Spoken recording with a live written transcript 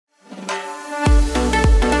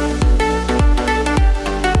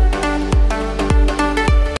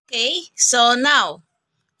So now,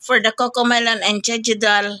 for the cocomelon and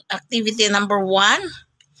jejidal activity number 1.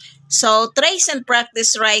 So trace and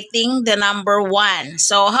practice writing the number 1.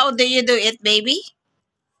 So how do you do it, baby?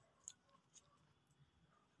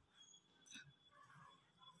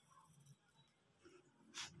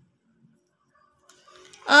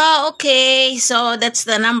 Oh, okay. So that's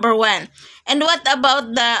the number 1. And what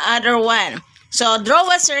about the other one? So draw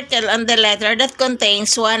a circle on the letter that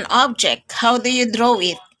contains one object. How do you draw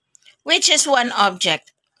it? Which is one object?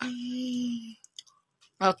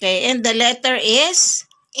 Okay, and the letter is?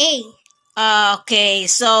 A. Okay,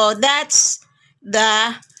 so that's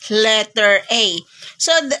the letter A.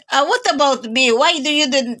 So what about B? Why do you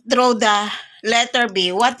draw the letter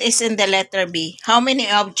B? What is in the letter B? How many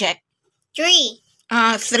objects? 3.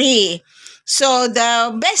 3. So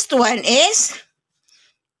the best one is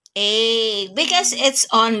A because it's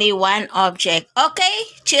only one object. Okay,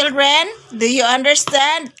 children, do you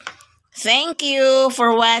understand? Thank you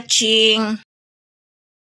for watching.